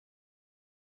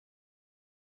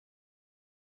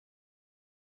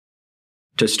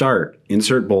To start,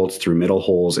 insert bolts through middle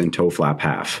holes in tow flap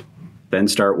half. Then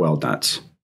start weld nuts.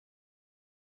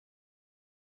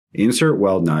 Insert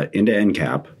weld nut into end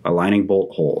cap, aligning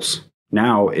bolt holes.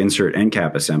 Now insert end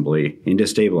cap assembly into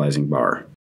stabilizing bar.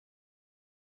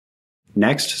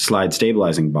 Next, slide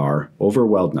stabilizing bar over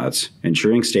weld nuts,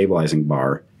 ensuring stabilizing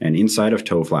bar and inside of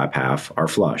tow flap half are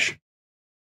flush.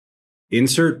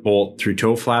 Insert bolt through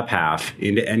tow flap half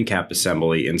into end cap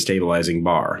assembly in stabilizing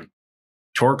bar.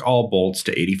 Torque all bolts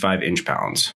to 85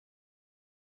 inch-pounds.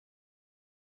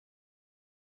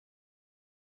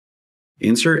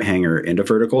 Insert hanger into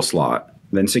vertical slot,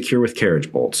 then secure with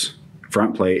carriage bolts,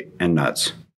 front plate, and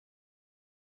nuts.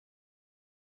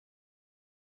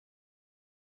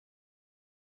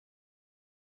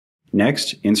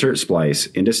 Next, insert splice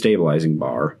into stabilizing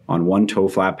bar on one tow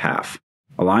flap half.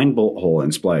 Align bolt hole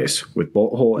and splice with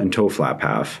bolt hole and tow flap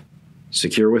half.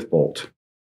 Secure with bolt.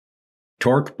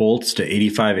 Torque bolts to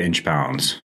 85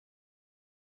 inch-pounds.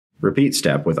 Repeat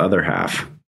step with other half.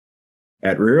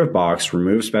 At rear of box,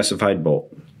 remove specified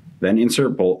bolt. Then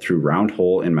insert bolt through round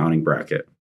hole in mounting bracket.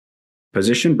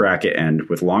 Position bracket end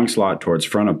with long slot towards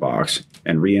front of box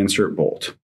and reinsert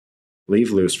bolt.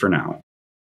 Leave loose for now.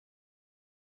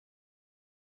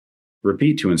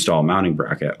 Repeat to install mounting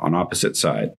bracket on opposite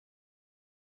side.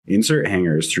 Insert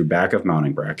hangers through back of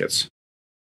mounting brackets.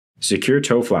 Secure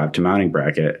tow flap to mounting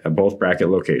bracket at both bracket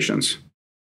locations.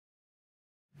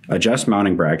 Adjust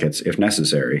mounting brackets if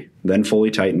necessary, then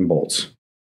fully tighten bolts.